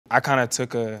I kind of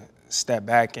took a step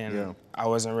back and I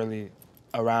wasn't really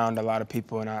around a lot of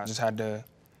people, and I just had to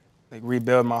like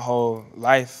rebuild my whole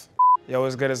life. Yo,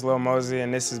 what's good? It's Lil Mosey,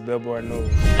 and this is Billboard News.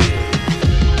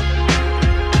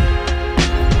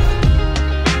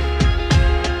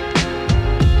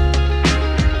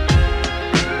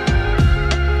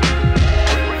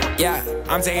 Yeah,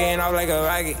 I'm taking off like a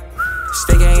rocket.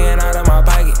 Stick hanging out of my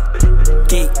pocket.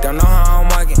 Geek, don't know how I'm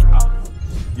walking.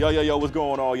 Yo, what's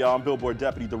going on, y'all? I'm Billboard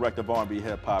Deputy Director of R&B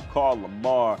Hip Hop, Carl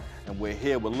Lamar, and we're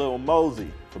here with Lil Mosey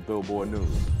for Billboard News.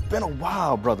 Been a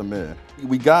while, brother, man.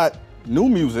 We got new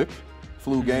music,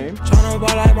 Flu Game. Tryna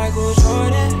ball like Michael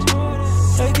Jordan.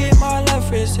 Look at my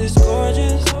left wrist, it's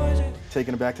gorgeous.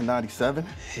 Taking it back to 97.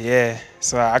 Yeah,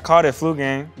 so I called it Flu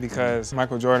Game because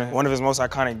Michael Jordan, one of his most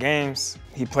iconic games,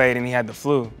 he played and he had the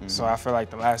flu. So I feel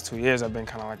like the last 2 years I've been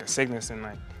kind of like a sickness, and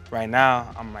like right now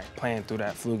I'm like playing through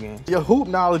that flu game. Your hoop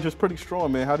knowledge is pretty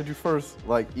strong, man. How did you first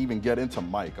like even get into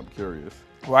Mike? I'm curious.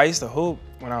 Well, I used to hoop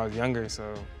when I was younger,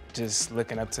 so just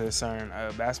looking up to certain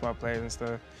basketball players and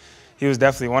stuff. He was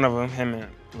definitely one of them, him and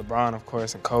LeBron, of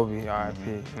course, and Kobe,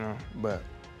 RIP, you know. But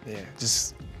yeah,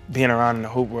 just being around in the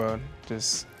hoop world,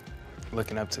 just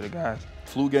looking up to the guys.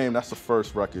 Flu Game, that's the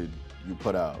first record you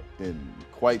put out in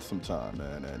quite some time,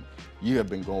 man, and you have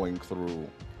been going through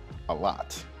a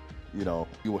lot. You know,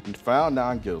 you were found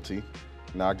not guilty,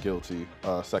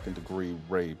 second-degree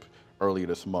rape earlier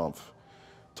this month.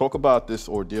 Talk about this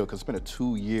ordeal, because it's been a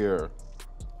 2-year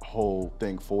whole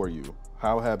thing for you.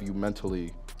 How have you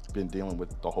mentally been dealing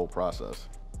with the whole process?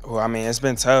 Well, I mean, it's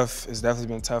been tough. It's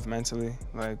definitely been tough mentally.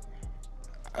 Like,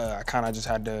 I kind of just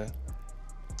had to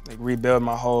like rebuild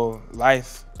my whole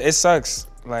life. It sucks,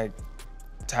 like,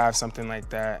 to have something like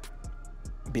that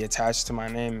be attached to my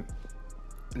name,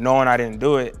 knowing I didn't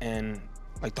do it, and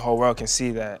like the whole world can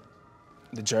see that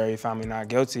the jury found me not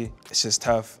guilty. It's just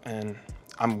tough, and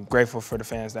I'm grateful for the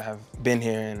fans that have been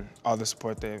here and all the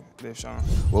support they've shown.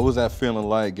 What was that feeling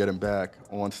like getting back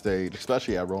on stage,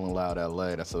 especially at Rolling Loud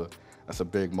LA? That's a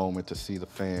big moment to see the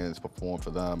fans perform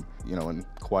for them, you know, in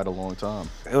quite a long time.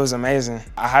 It was amazing.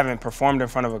 I haven't performed in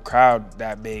front of a crowd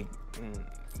that big in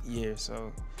years,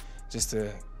 so just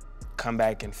to come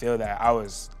back and feel that, I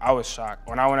was shocked.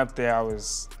 When I went up there, I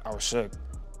was shook.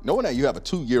 Knowing that you have a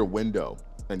 2-year window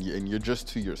and you're just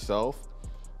to yourself,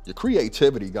 your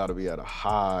creativity got to be at a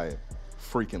high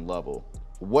freaking level.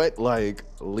 What like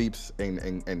leaps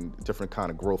and different kind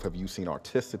of growth have you seen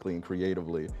artistically and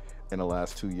creatively in the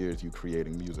last 2 years you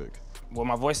creating music? Well,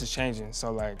 my voice is changing,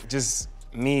 so like just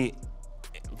me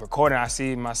recording, I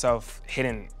see myself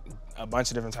hitting a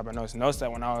bunch of different type of notes. Notes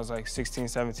that when I was like 16,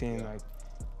 17, like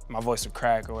my voice would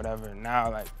crack or whatever.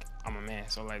 Now like I'm a man,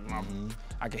 so like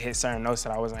I can hit certain notes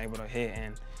that I wasn't able to hit,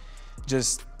 and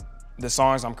just the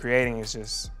songs I'm creating is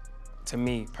just, to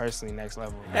me personally, next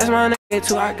level. That's my nigga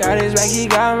too, I got his back, he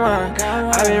got mine.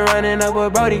 I've been running up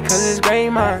with Brody cause it's great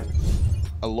mine.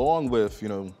 Along with, you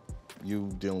know, you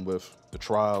dealing with the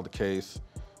trial, the case,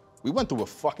 we went through a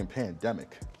fucking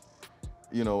pandemic.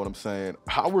 You know what I'm saying?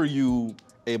 How were you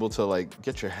able to like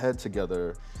get your head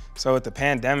together? So with the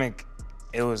pandemic,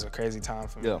 it was a crazy time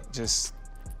for me. Yeah. Just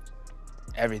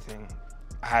everything.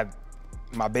 I had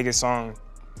my biggest song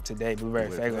to date, Blueberry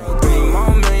Fago. 3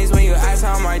 more millions when you ask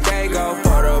how my day go.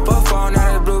 Put up a phone,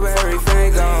 now the Blueberry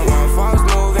Fago. One false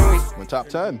move and we went top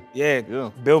 10. Yeah.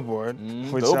 Billboard.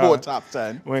 Billboard top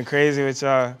 10. Went crazy with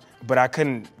y'all. But I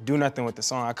couldn't do nothing with the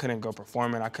song. I couldn't go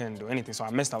perform it. I couldn't do anything. So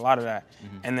I missed a lot of that.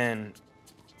 And then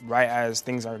right as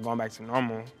things are going back to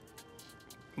normal,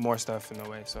 more stuff in the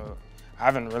way. So I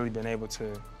haven't really been able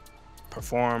to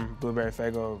perform Blueberry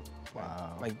Fago.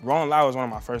 Wow. Like Rolling Loud was one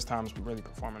of my first times really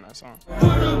performing that song.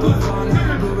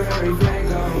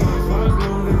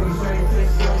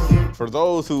 For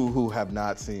those who have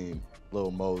not seen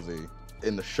Lil Mosey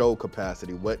in the show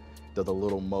capacity, what does the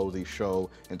Lil Mosey show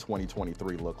in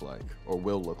 2023 look like, or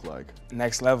will look like?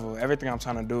 Next level. Everything I'm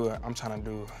trying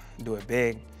to do it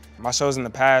big. My shows in the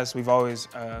past, we've always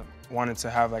wanted to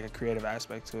have like a creative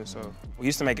aspect to it. So we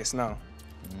used to make it snow.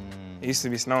 It used to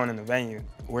be snowing in the venue.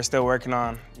 We're still working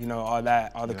on, you know, all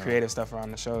the creative stuff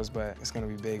around the shows, but it's gonna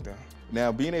be big though.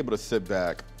 Now, being able to sit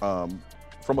back,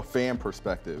 from a fan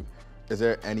perspective, is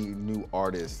there any new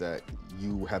artists that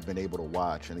you have been able to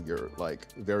watch and you're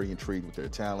like very intrigued with their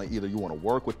talent? Either you want to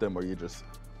work with them or you're just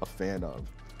a fan of?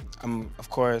 Of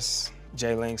course,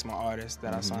 Jay Link's my artist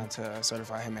that I signed to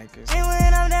Certified Hitmakers. And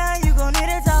when I'm down, you gon' need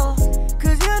a towel,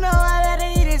 cause you know I let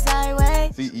it eat it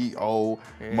sideways. CEO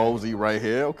Mosey right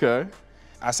here, okay.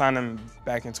 I signed him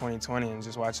back in 2020, and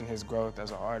just watching his growth as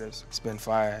an artist, it's been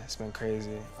fire, it's been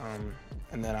crazy.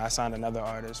 And then I signed another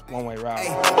artist, One Way Route.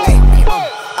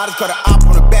 I just caught an op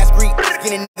on the back street,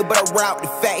 skinny nigga, but I route the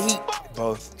fat heat.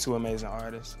 Both two amazing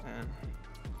artists, and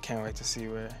can't wait to see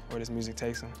where this music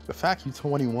takes them. The fact you're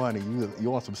 21 and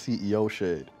you on some CEO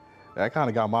shit, that kind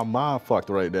of got my mind fucked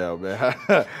right now, man.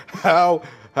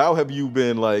 How have you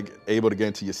been like able to get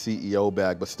into your CEO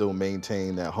bag but still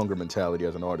maintain that hunger mentality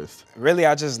as an artist? Really,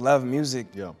 I just love music.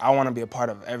 Yeah. I want to be a part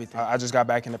of everything. I just got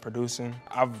back into producing.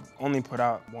 I've only put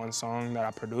out one song that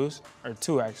I produced, or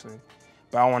two actually,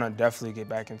 but I want to definitely get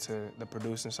back into the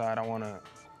producing side. I want to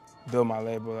build my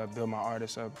label up, build my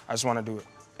artists up. I just want to do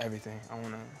everything. I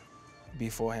want to be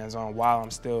full hands-on while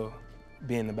I'm still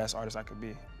being the best artist I could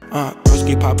be.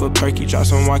 Broski pop a perky, drop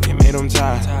some walking, made them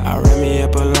tired. I ran me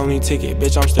up a lonely ticket,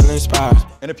 bitch, I'm still inspired.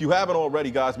 And if you haven't already,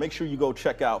 guys, make sure you go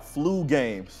check out Flu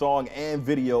Game, song and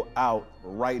video out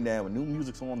right now. And new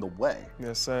music's on the way.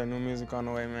 Yes, sir, new music on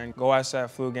the way, man. Go watch that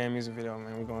Flu Game music video,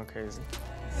 man. We're going crazy.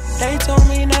 They told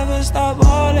me never stop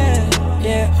balling,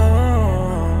 yeah,